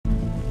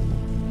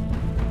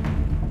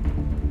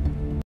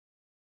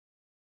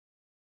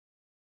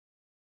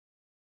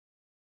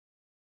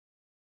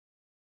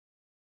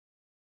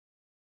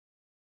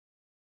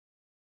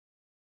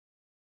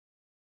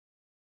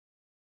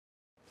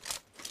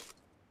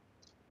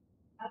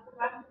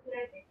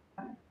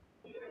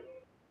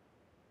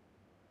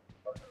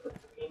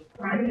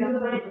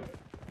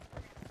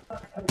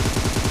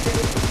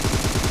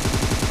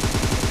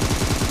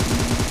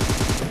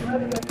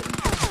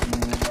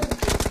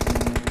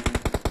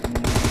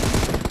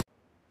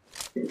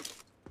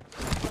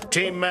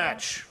Team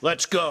match,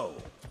 let's go.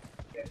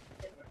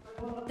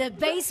 The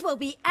base will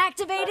be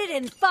activated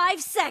in 5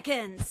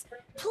 seconds.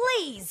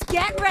 Please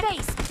get ready.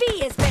 Base B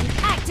has been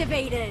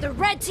activated. The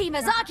red team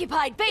has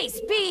occupied base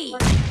B.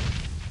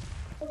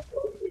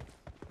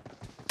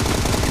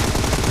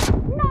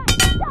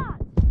 Nice shot!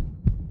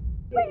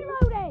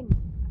 Reloading!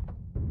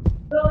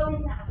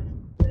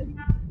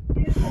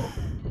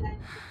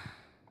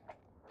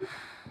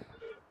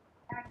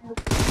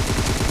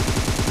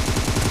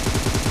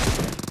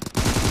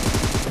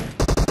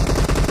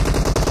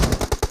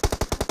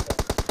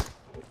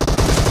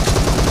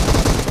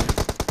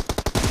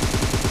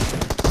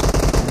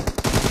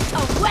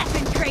 A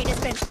weapon crate has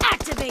been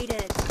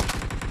activated.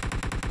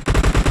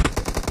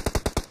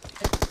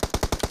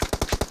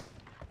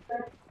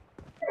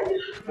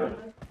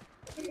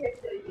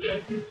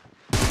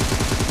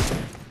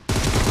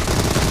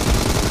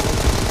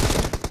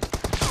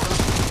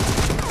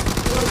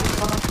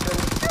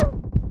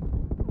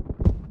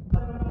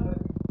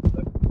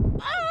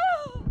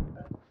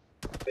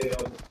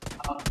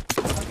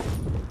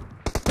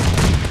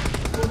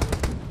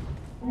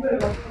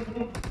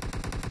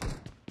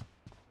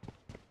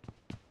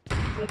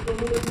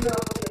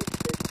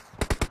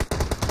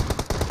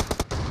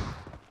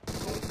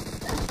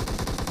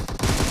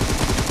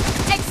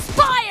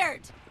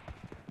 Expired!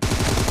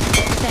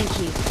 Thank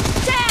you.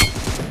 Dead!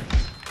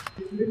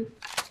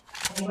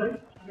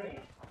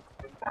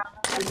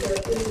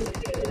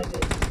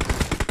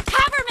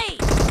 Cover me!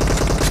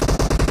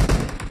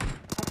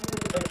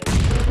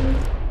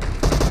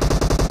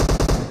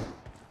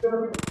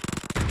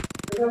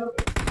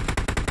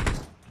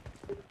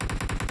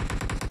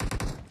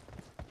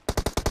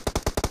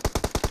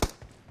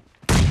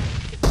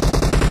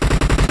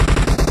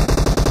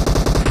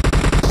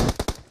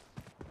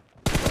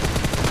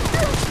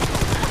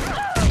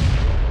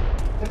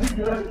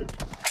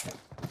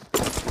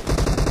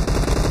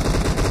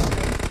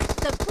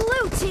 The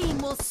blue team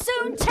will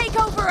soon take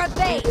over a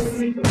base.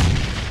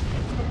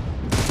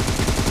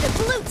 The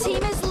blue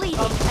team is leading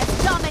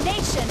as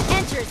domination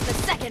enters the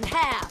second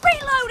half.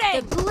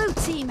 Reloading! The blue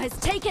team has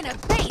taken a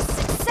base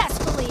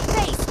successfully.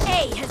 Base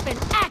A has been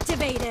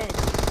activated.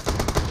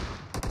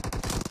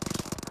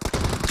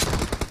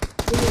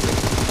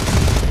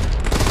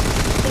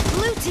 The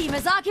blue team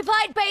has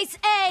occupied base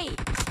A.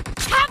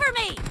 Cover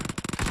me!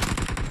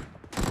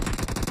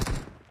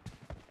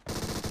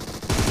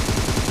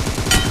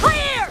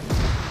 Clear!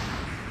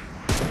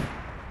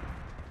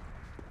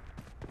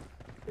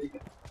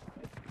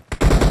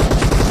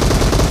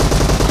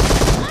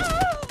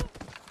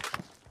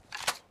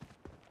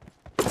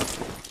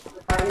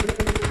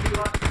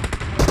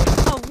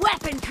 A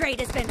weapon crate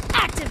has been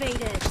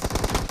activated.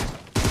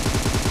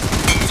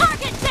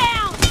 Target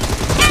down!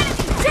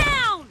 Enemy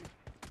down!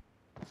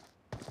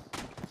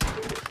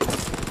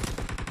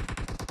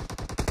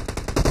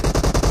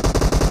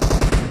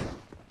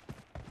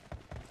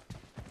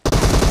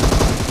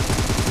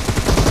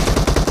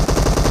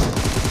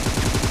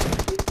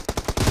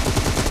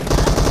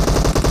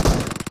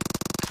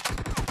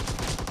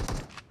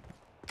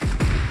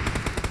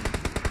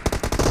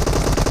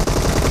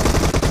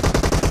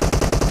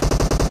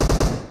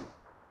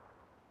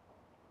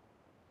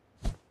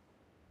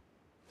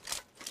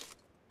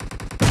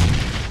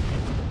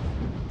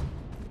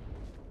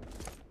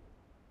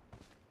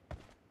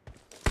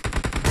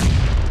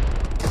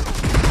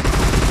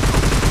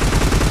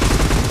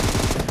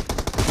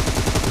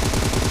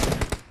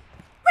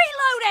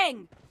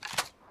 Reloading!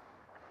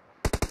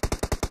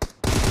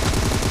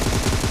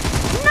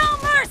 No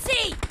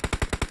mercy!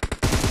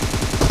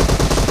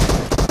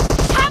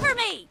 Cover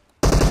me!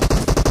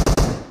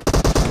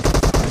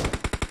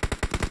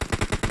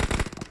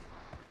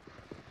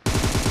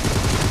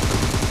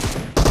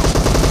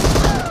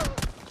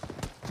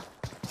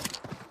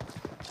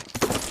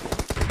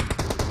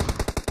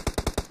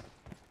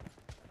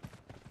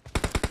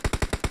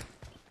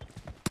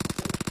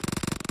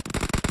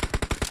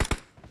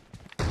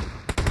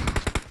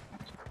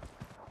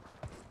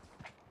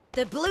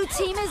 The blue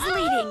team is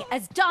leading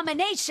as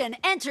domination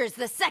enters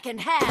the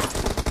second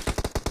half.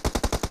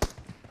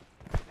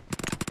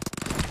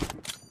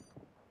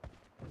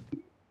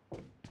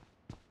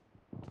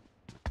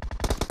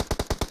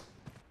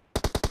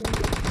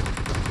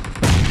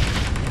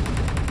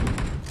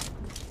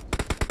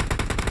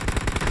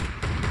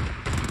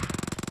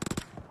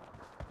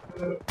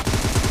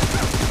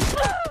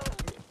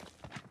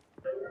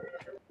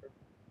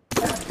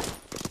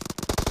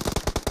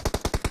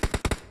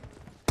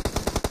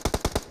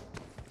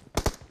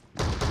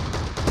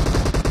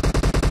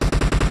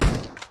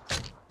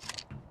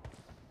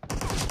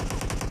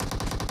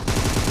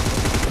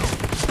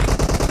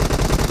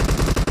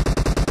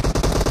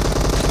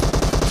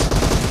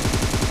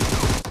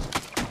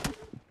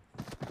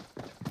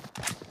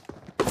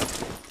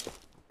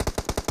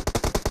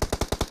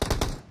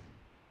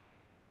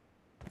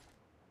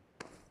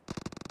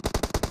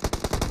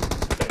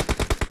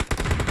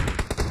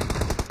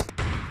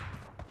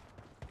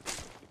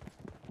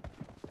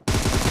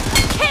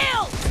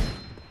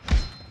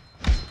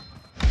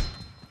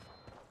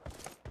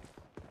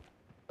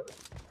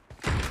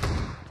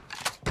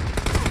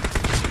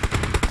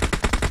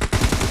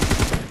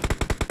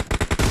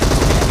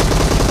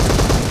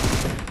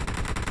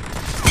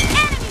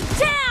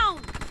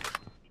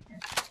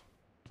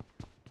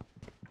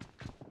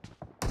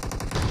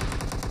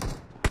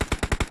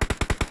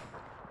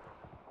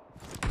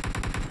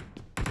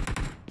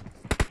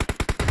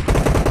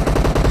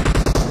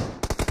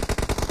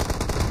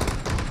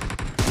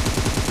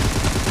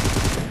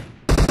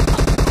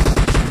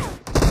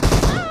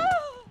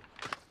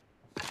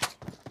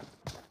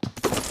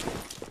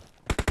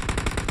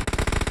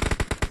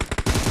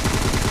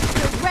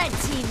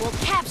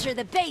 capture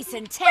the base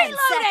in 10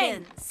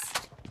 seconds.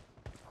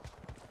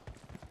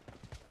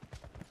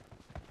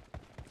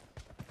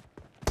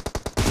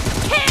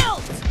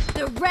 Killed!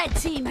 The red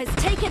team has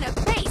taken a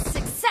base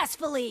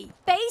successfully.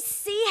 Base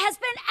C has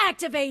been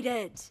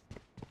activated.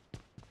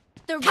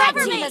 The red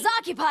team has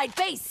occupied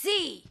base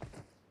C.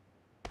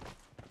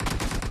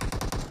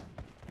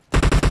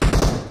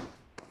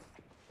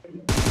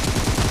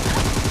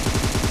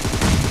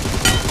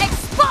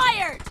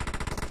 Expired!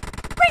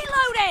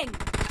 Reloading!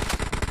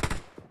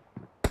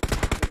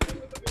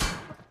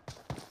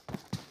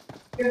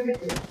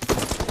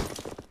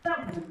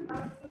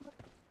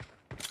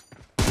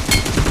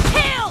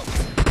 Killed!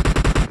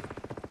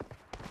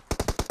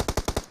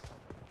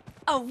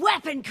 A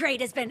weapon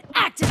crate has been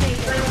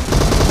activated.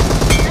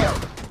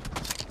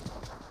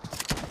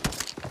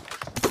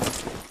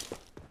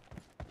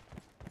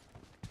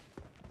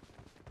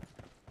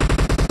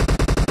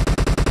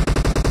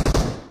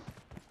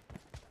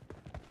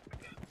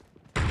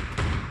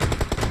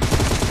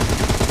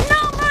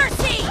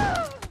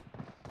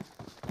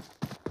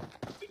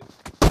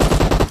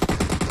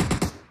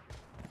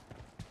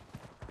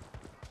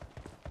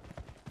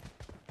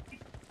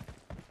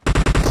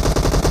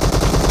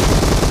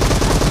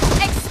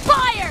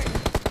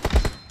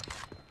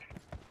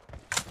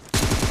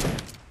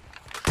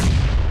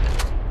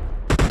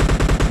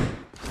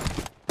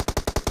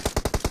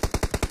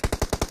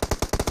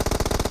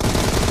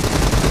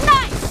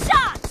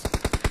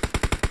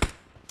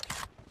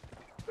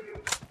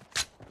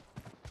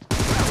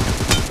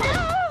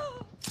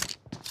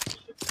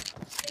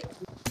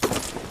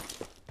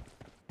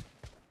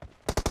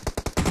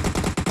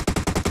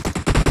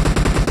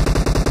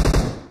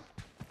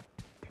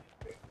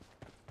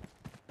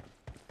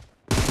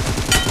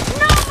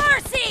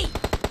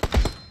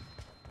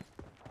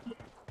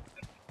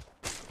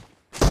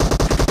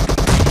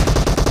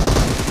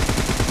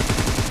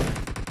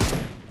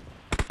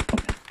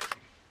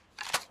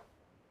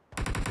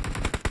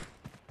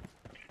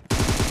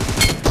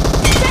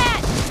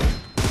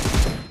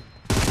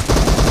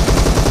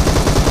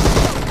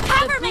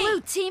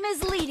 Team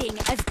is leading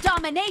as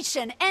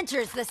domination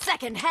enters the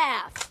second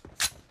half.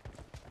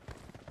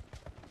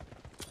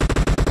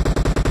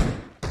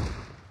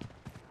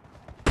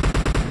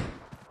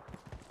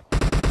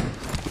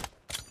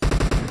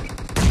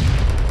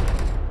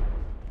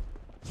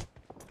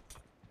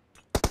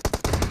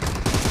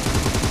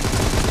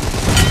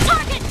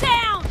 Target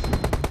down!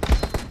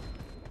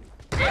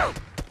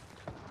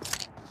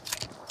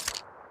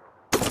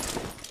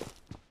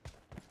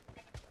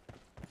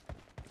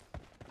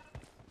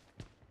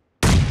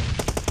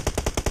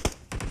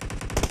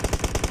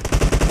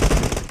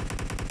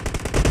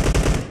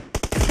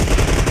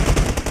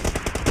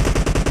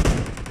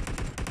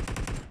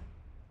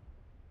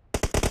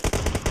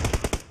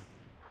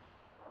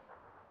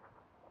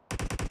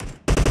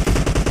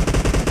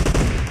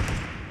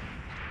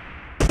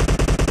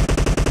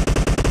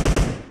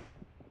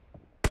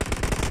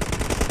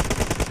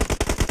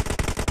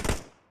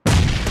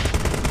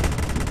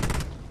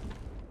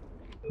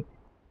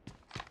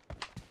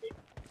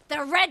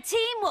 The red team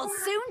will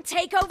soon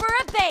take over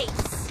a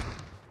base.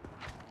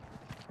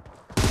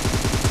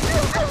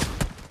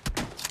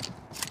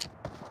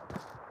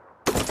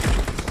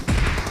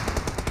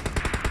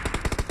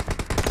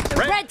 The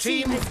red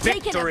team has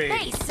taken a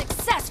base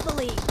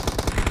successfully.